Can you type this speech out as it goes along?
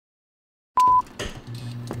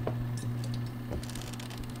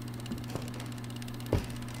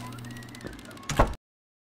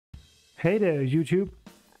Hey there, YouTube.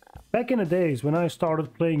 Back in the days when I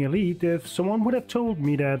started playing Elite, if someone would have told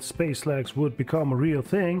me that space lags would become a real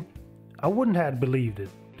thing, I wouldn't have believed it.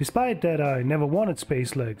 Despite that I never wanted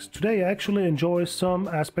space lags, today I actually enjoy some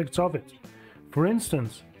aspects of it. For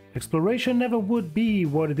instance, exploration never would be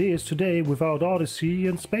what it is today without Odyssey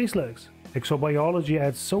and space lags. Exobiology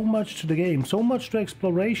adds so much to the game, so much to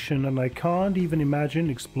exploration, and I can't even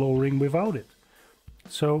imagine exploring without it.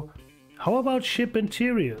 So, how about ship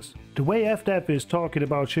interiors? The way FDev is talking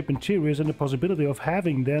about ship interiors and the possibility of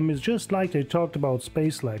having them is just like they talked about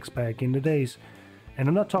space lags back in the days. And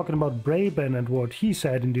I'm not talking about Braben and what he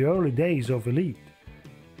said in the early days of Elite.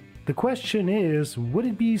 The question is, would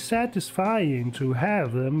it be satisfying to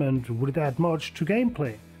have them and would it add much to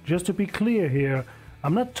gameplay? Just to be clear here,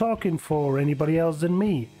 I'm not talking for anybody else than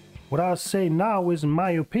me. What I say now is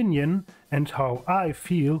my opinion and how I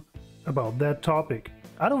feel about that topic.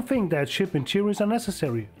 I don't think that ship interiors are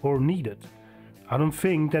necessary or needed. I don't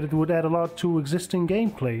think that it would add a lot to existing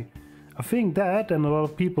gameplay. I think that, and a lot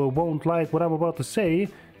of people won't like what I'm about to say,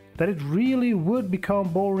 that it really would become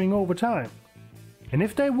boring over time. And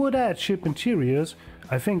if they would add ship interiors,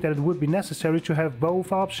 I think that it would be necessary to have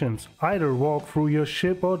both options. Either walk through your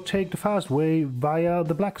ship or take the fast way via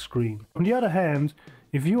the black screen. On the other hand,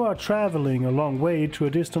 if you are traveling a long way to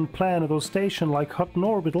a distant planet or station like Hutton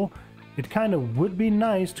Orbital, it kinda would be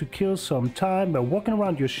nice to kill some time by walking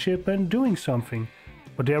around your ship and doing something.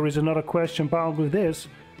 But there is another question bound with this.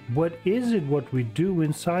 What is it what we do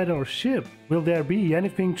inside our ship? Will there be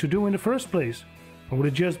anything to do in the first place? Or would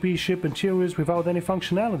it just be ship interiors without any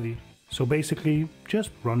functionality? So basically,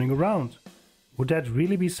 just running around. Would that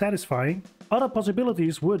really be satisfying? Other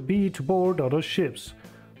possibilities would be to board other ships.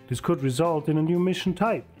 This could result in a new mission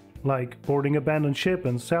type, like boarding abandoned ship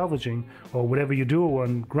and salvaging, or whatever you do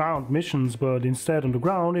on ground missions, but instead on the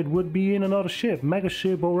ground it would be in another ship,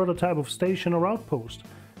 megaship or other type of station or outpost.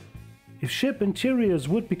 If ship interiors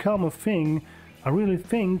would become a thing, I really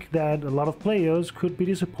think that a lot of players could be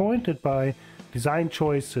disappointed by design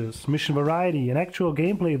choices, mission variety and actual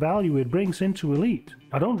gameplay value it brings into Elite.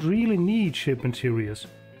 I don't really need ship interiors.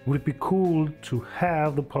 Would it be cool to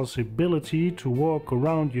have the possibility to walk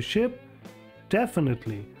around your ship?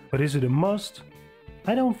 Definitely. But is it a must?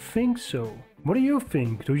 I don't think so. What do you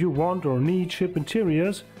think? Do you want or need ship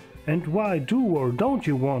interiors? And why do or don't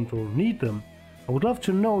you want or need them? I would love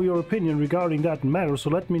to know your opinion regarding that matter, so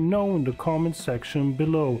let me know in the comments section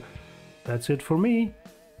below. That's it for me.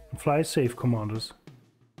 Fly safe, Commanders.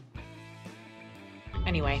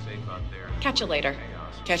 Anyway, catch you later.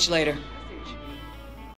 Catch you later.